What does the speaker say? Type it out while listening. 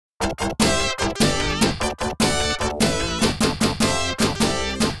All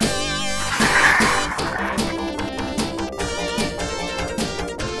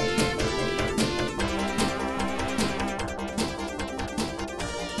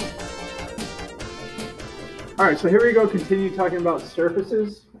right, so here we go, continue talking about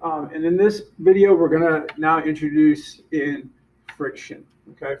surfaces. And in this video, we're gonna now introduce in friction,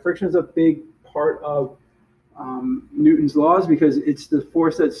 okay? Friction is a big part of Newton's laws because it's the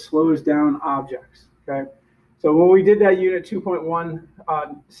force that slows down objects, okay? So when we did that unit 2.1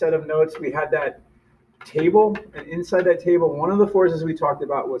 set of notes, we had that table, and inside that table, one of the forces we talked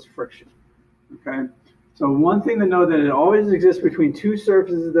about was friction, okay? So one thing to know that it always exists between two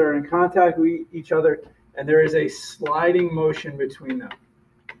surfaces that are in contact with each other, and there is a sliding motion between them,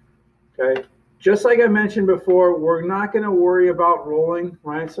 okay? Just like I mentioned before, we're not going to worry about rolling,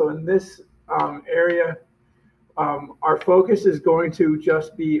 right? So in this area, our focus is going to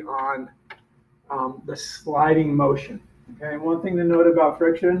just be on the sliding motion, okay? And one thing to note about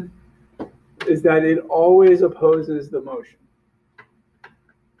friction is that it always opposes the motion,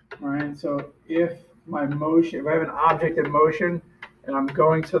 right? So if I have an object in motion and I'm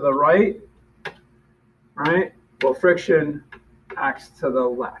going to the right, right? Well, friction acts to the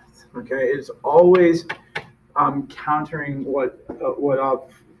left. Okay, it's always countering what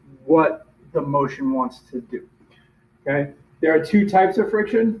the motion wants to do. Okay, there are two types of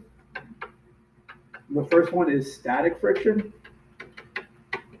friction. The first one is static friction,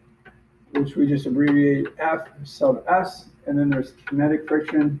 which we just abbreviate F sub S, and then there's kinetic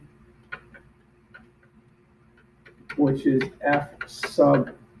friction, which is F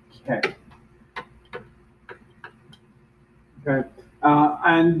sub K. Okay,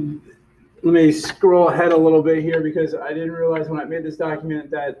 and let me scroll ahead a little bit here because I didn't realize when I made this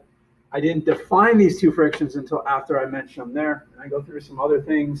document that I didn't define these two frictions until after I mentioned them there. And I go through some other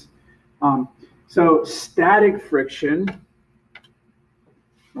things. So static friction,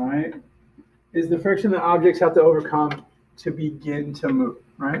 right, is the friction that objects have to overcome to begin to move,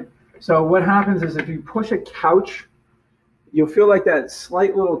 right? So what happens is if you push a couch, you'll feel like that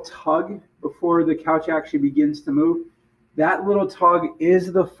slight little tug before the couch actually begins to move. That little tug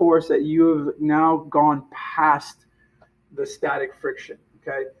is the force that you have now gone past the static friction,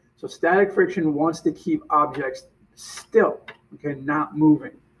 okay? So static friction wants to keep objects still, okay, not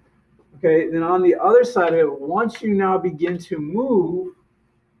moving. Okay, then on the other side of it, once you now begin to move,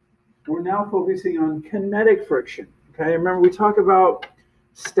 we're now focusing on kinetic friction, okay? Remember, we talk about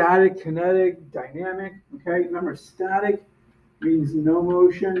static, kinetic, dynamic, okay? Remember, static means no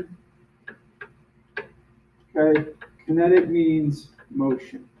motion, okay? Kinetic means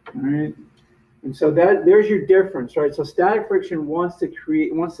motion, all right? And so there's your difference, right? So static friction wants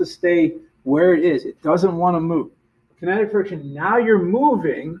to stay where it is. It doesn't want to move. Kinetic friction, now you're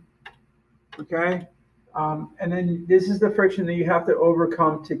moving, okay? And then this is the friction that you have to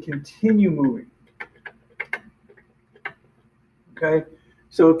overcome to continue moving, okay?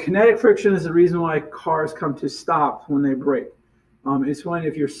 So kinetic friction is the reason why cars come to stop when they brake. It's when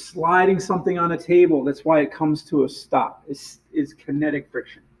if you're sliding something on a table, that's why it comes to a stop. It's kinetic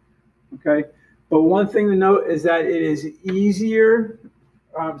friction, okay? But one thing to note is that it is easier,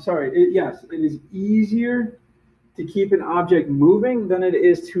 it is easier to keep an object moving than it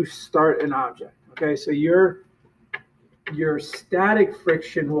is to start an object, okay? So your static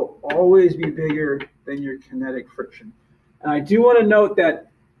friction will always be bigger than your kinetic friction. And I do want to note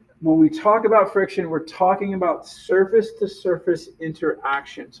that when we talk about friction, we're talking about surface-to-surface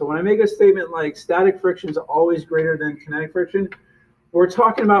interaction. So when I make a statement like static friction is always greater than kinetic friction, we're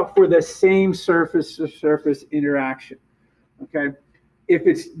talking about for the same surface-to-surface interaction, okay? If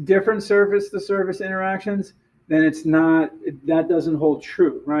it's different surface-to-surface interactions, then it's not, that doesn't hold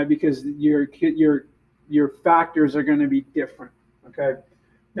true, right? Because your factors are going to be different, okay?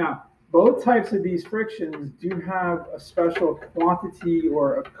 Now, both types of these frictions do have a special quantity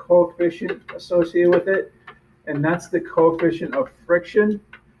or a coefficient associated with it, and that's the coefficient of friction.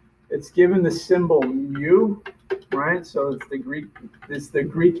 It's given the symbol mu, right? So it's the Greek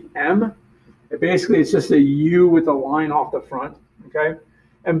M. It's just a U with a line off the front, okay?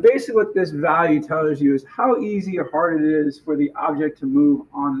 And basically what this value tells you is how easy or hard it is for the object to move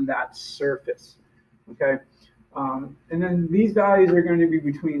on that surface, okay? And then these values are going to be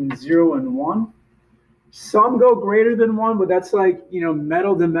between 0 and 1. Some go greater than 1, but that's like,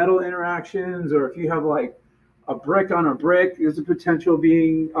 metal to metal interactions, or if you have like a brick on a brick, there's a potential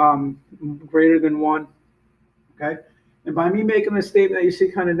being greater than 1, okay? And by me making a statement that you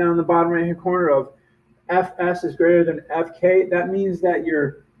see kind of down in the bottom right hand corner of Fs is greater than Fk, that means that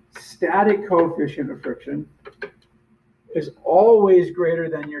your static coefficient of friction is always greater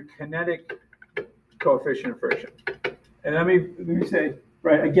than your kinetic coefficient of friction. And let me say,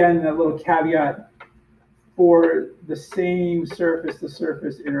 right, again, that little caveat for the same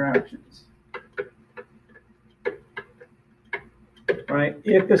surface-to-surface interactions. Right?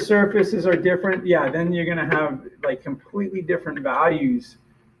 If the surfaces are different, yeah, then you're going to have like completely different values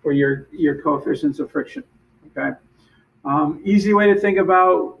for your coefficients of friction. Okay. Easy way to think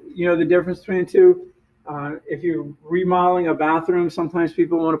about, the difference between the two. If you're remodeling a bathroom, sometimes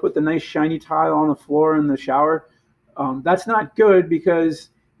people want to put the nice shiny tile on the floor in the shower. That's not good, because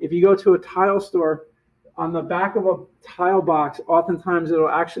if you go to a tile store, on the back of a tile box, oftentimes it'll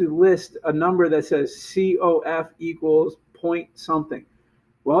actually list a number that says COF equals point something.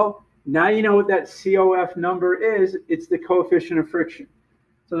 Well, now you know what that COF number is. It's the coefficient of friction.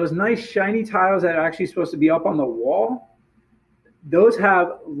 So those nice shiny tiles that are actually supposed to be up on the wall, those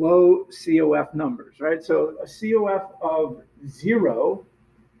have low COF numbers, right? So a COF of 0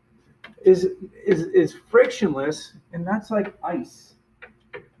 is frictionless, and that's like ice,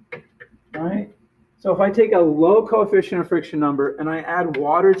 right? So if I take a low coefficient of friction number and I add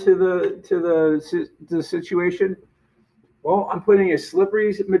water to the situation, well, I'm putting a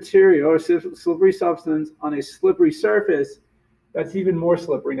slippery material or slippery substance on a slippery surface that's even more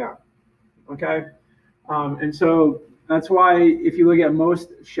slippery now. Okay, and so that's why if you look at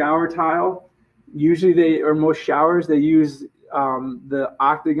most shower tile, usually most showers, they use the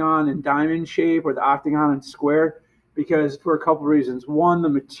octagon and diamond shape, or the octagon and square, because for a couple of reasons. One, the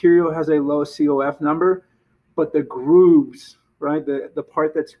material has a low COF number, but the grooves, right, the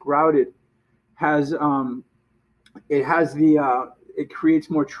part that's grouted has it creates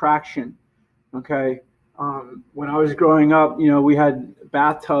more traction. Okay. When I was growing up, we had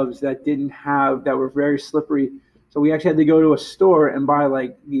bathtubs that were very slippery. So we actually had to go to a store and buy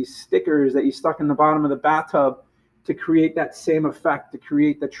like these stickers that you stuck in the bottom of the bathtub to create that same effect, to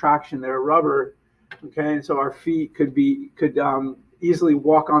create the traction. They're rubber. Okay. And so our feet could easily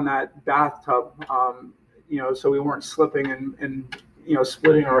walk on that bathtub, so we weren't slipping and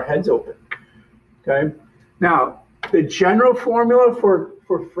splitting our heads open. Okay. Now, the general formula for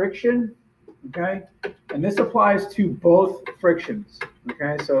friction, okay, and this applies to both frictions,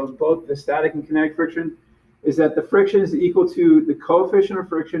 okay, so both the static and kinetic friction, is that the friction is equal to the coefficient of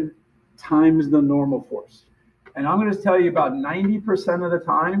friction times the normal force. And I'm going to tell you about 90% of the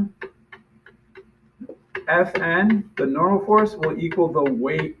time, Fn, the normal force, will equal the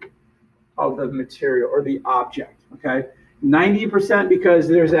weight of the material or the object, okay? 90%, because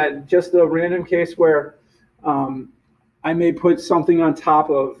there's just a random case where I may put something on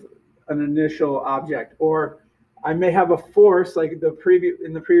top of an initial object, or I may have a force, like in the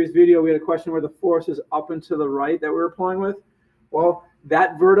previous video, we had a question where the force is up and to the right that we were pulling with. Well,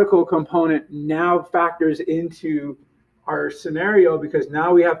 that vertical component now factors into our scenario, because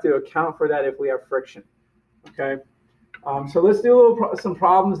now we have to account for that if we have friction. Okay, so let's do some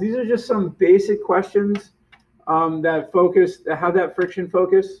problems. These are just some basic questions that have that friction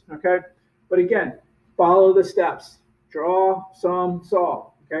focus. Okay, but again, follow the steps. Draw, sum,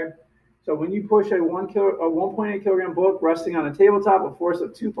 solve. Okay. So when you push a 1.8 kilogram book resting on a tabletop, a force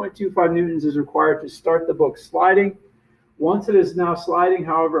of 2.25 newtons is required to start the book sliding. Once it is now sliding,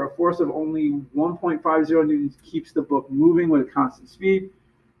 however, a force of only 1.50 newtons keeps the book moving with a constant speed.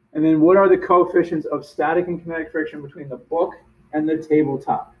 And then what are the coefficients of static and kinetic friction between the book and the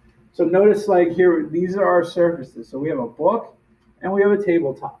tabletop? So notice, like here, these are our surfaces. So we have a book and we have a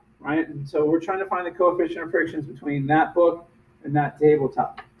tabletop, right? And so we're trying to find the coefficient of frictions between that book and that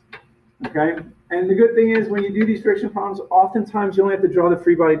tabletop. Okay, and the good thing is when you do these friction problems, oftentimes you only have to draw the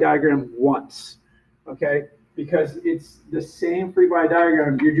free body diagram once, okay, because it's the same free body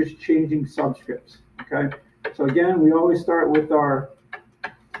diagram, you're just changing subscripts. Okay, so again, we always start with our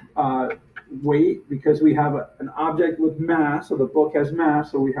weight, because we have an object with mass, so the book has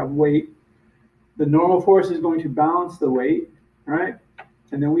mass, so we have weight. The normal force is going to balance the weight, right?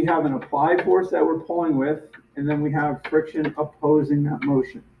 And then we have an applied force that we're pulling with, and then we have friction opposing that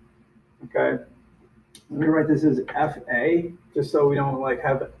motion. Okay, let me write this as FA, just so we don't like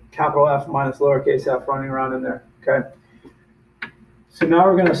have capital F minus lowercase f running around in there. Okay, so now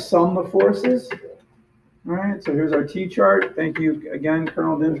we're going to sum the forces. All right, so here's our T-chart. Thank you again,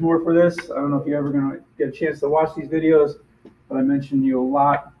 Colonel Dinsmore, for this. I don't know if you're ever going to get a chance to watch these videos, but I mentioned you a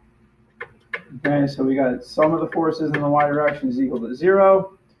lot. Okay, so we got sum of the forces in the y direction is equal to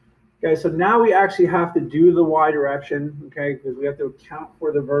 0. Okay, so now we actually have to do the y direction, okay, because we have to account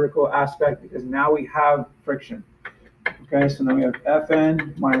for the vertical aspect, because now we have friction. Okay, so now we have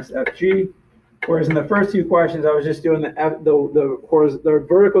Fn minus Fg, whereas in the first two questions, I was just doing the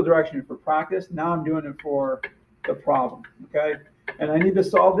vertical direction for practice. Now I'm doing it for the problem, okay? And I need to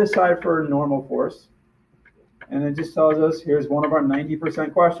solve this side for normal force. And it just tells us, here's one of our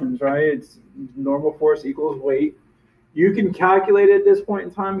 90% questions, right? It's normal force equals weight. You can calculate it at this point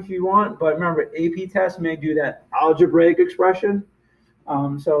in time if you want, but remember, AP tests may do that algebraic expression.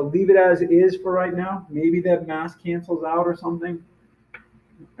 So leave it as is for right now. Maybe that mass cancels out or something.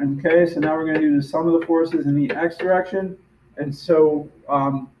 Okay, so now we're going to do the sum of the forces in the x direction. And so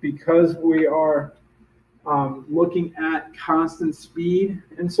because we are looking at constant speed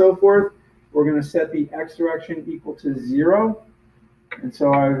and so forth, we're going to set the x direction equal to 0. And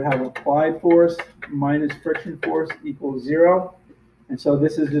so I would have applied force minus friction force equals 0. And so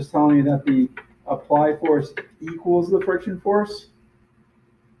this is just telling you that the applied force equals the friction force.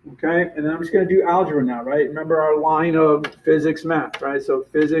 Okay, and then I'm just going to do algebra now, right? Remember our line of physics math, right? So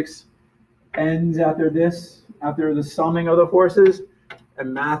physics ends after this, after the summing of the forces,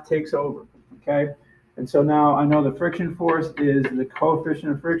 and math takes over, okay? And so now I know the friction force is the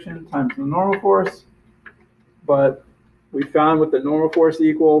coefficient of friction times the normal force, but we found what the normal force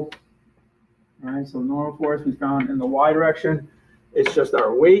equal, right? So normal force we found in the y direction, it's just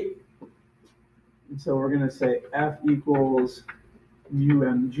our weight. And so we're going to say F equals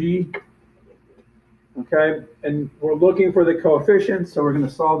umg, okay? And we're looking for the coefficients, so we're going to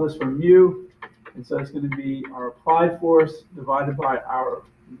solve this for mu. And so it's going to be our applied force divided by our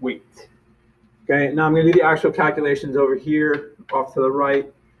weight. Okay, now I'm going to do the actual calculations over here off to the right,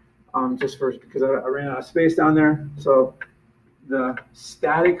 just because I ran out of space down there. So the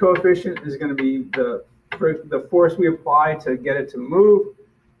static coefficient is going to be the force we apply to get it to move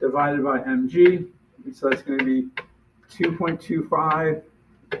divided by mg. So that's going to be 2.25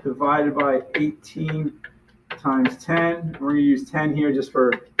 divided by 18 times 10. We're going to use 10 here just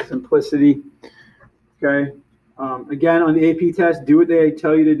for simplicity. Okay. Again, on the AP test, do what they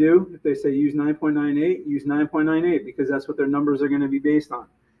tell you to do. If they say use 9.98, use 9.98 because that's what their numbers are going to be based on.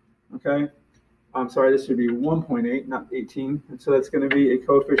 Okay. I'm sorry, this should be 1.8, not 18. And so that's going to be a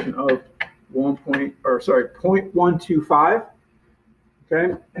coefficient of 0.125.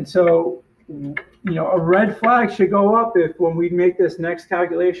 Okay. And so, a red flag should go up if when we make this next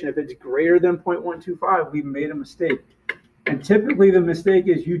calculation, if it's greater than 0.125, we've made a mistake. And typically the mistake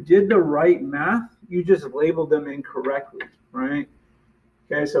is you did the right math, you just labeled them incorrectly, right?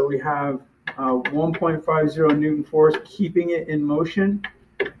 Okay, so we have 1.50 Newton force keeping it in motion,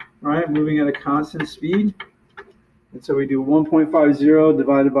 right? Moving at a constant speed. And so we do 1.50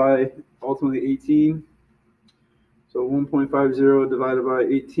 divided by ultimately 18. So 1.50 divided by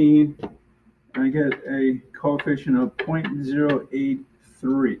 18. And I get a coefficient of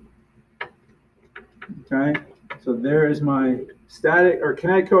 0.083. Okay, so there is my static or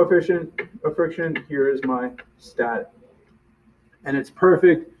kinetic coefficient of friction. Here is my static. And it's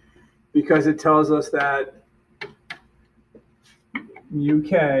perfect because it tells us that mu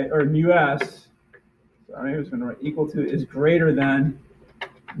k or mu s, sorry, I was going to write equal to, is greater than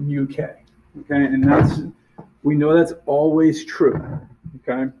mu k. Okay, and we know that's always true.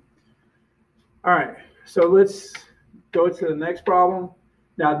 Okay. All right, so let's go to the next problem.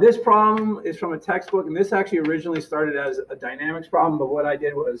 Now, this problem is from a textbook, and this actually originally started as a dynamics problem, but what I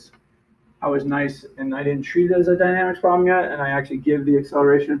did was I was nice and I didn't treat it as a dynamics problem yet, and I actually give the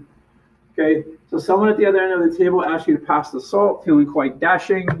acceleration. Okay, so someone at the other end of the table asks you to pass the salt, feeling quite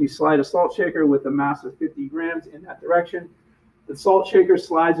dashing. You slide a salt shaker with a mass of 50 grams in that direction. The salt shaker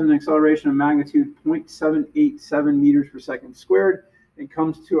slides with an acceleration of magnitude 0.787 meters per second squared and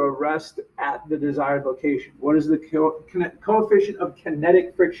comes to a rest at the desired location. What is the coefficient of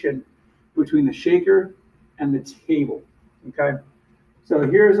kinetic friction between the shaker and the table? Okay, so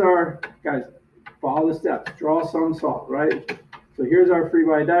here's our, guys, follow the steps, draw some salt, right? So here's our free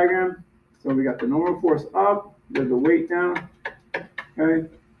body diagram. So we got the normal force up, we have the weight down, okay?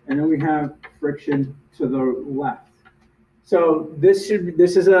 And then we have friction to the left. So this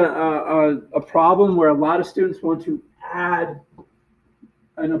is a problem where a lot of students want to add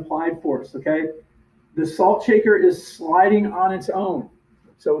an applied force, okay? The salt shaker is sliding on its own.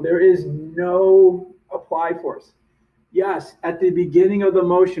 So there is no applied force. Yes, at the beginning of the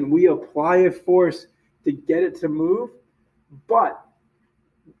motion, we apply a force to get it to move, but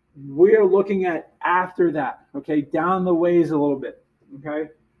we are looking at after that, okay? Down the ways a little bit, okay?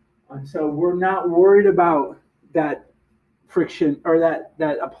 And so we're not worried about that friction or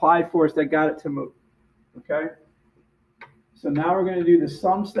that applied force that got it to move, okay? So now we're going to do the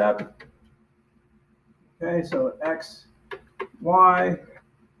sum step. Okay, so x, y,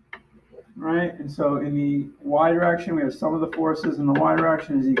 right? And so in the y direction, we have sum of the forces in the y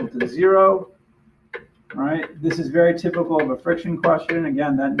direction is equal to 0, right? This is very typical of a friction question.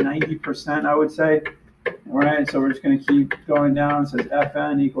 Again, that 90%, I would say. All right, so we're just going to keep going down. It says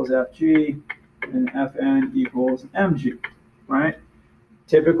Fn equals Fg, and Fn equals mg, right?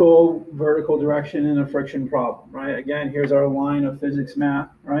 Typical vertical direction in a friction problem, right? Again, here's our line of physics math,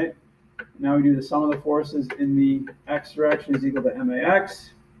 right? Now we do the sum of the forces in the x direction is equal to max.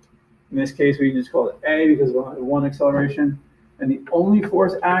 In this case, we just call it A because we'll have one acceleration. And the only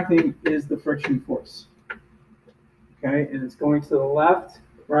force acting is the friction force. Okay, and it's going to the left,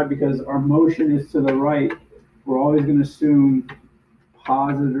 right? Because our motion is to the right. We're always going to assume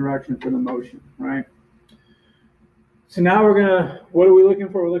positive direction for the motion, right? So now we're gonna, what are we looking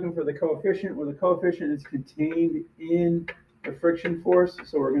for? We're looking for the coefficient, where the coefficient is contained in the friction force.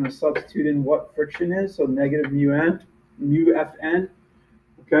 So we're gonna substitute in what friction is, so negative mu Fn,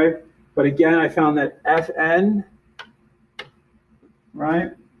 okay? But again, I found that Fn,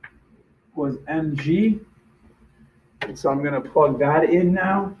 right, was mg. And so I'm gonna plug that in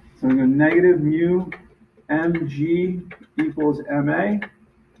now. So I'm going to negative mu mg equals ma,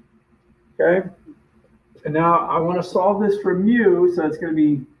 okay? And now I want to solve this for mu, so it's going to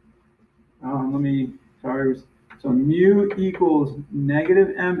be, so mu equals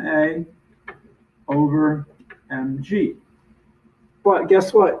negative ma over mg. But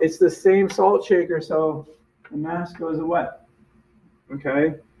guess what? It's the same salt shaker, so the mass goes away,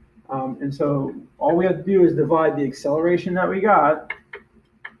 okay? And so all we have to do is divide the acceleration that we got,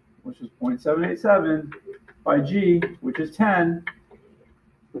 which is 0.787, by g, which is 10,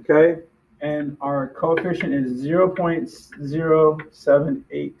 okay? And our coefficient is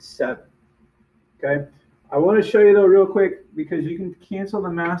 0.0787, okay? I want to show you though real quick, because you can cancel the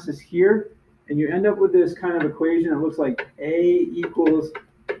masses here, and you end up with this kind of equation that looks like A equals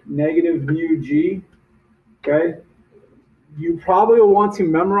negative mu g, okay? You probably will want to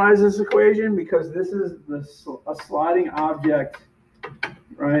memorize this equation because this is a sliding object,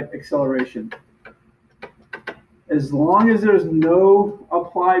 right, acceleration. As long as there's no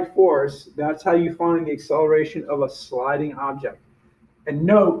applied force, that's how you find the acceleration of a sliding object. And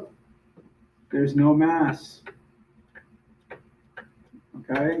note, there's no mass,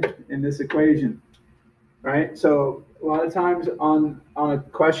 okay, in this equation, right? So a lot of times on a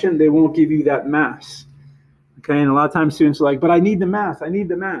question, they won't give you that mass, okay? And a lot of times students are like, but I need the mass, I need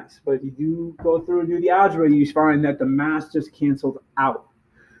the mass. But if you do go through and do the algebra, you find that the mass just canceled out,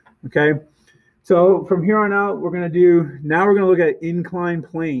 okay? So from here on out, we're going to look at inclined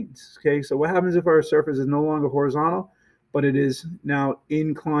planes, okay? So what happens if our surface is no longer horizontal, but it is now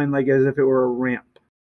inclined, like as if it were a ramp?